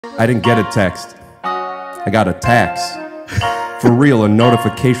I didn't get a text. I got a tax. For real, a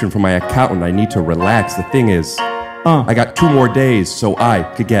notification from my accountant. I need to relax. The thing is, I got 2 more days so I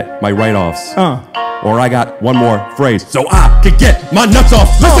could get my write-offs. Or I got 1 more phrase so I could get my nuts off.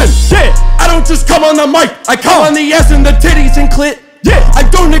 Listen, shit, I don't just come on the mic. I come on the ass and the titties and clit. Yeah, I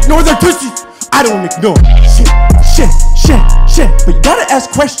don't ignore their tussies. I don't ignore shit. But you gotta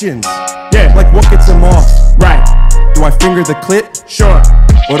ask questions. Yeah, like what gets them off? Right. Do I finger the clit? Sure.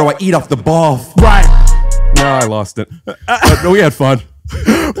 Or do I eat off the ball? Right. No, I lost it. But we had fun.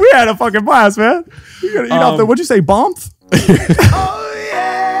 We had a fucking blast, man. You gotta eat off the, what'd you say, bomb?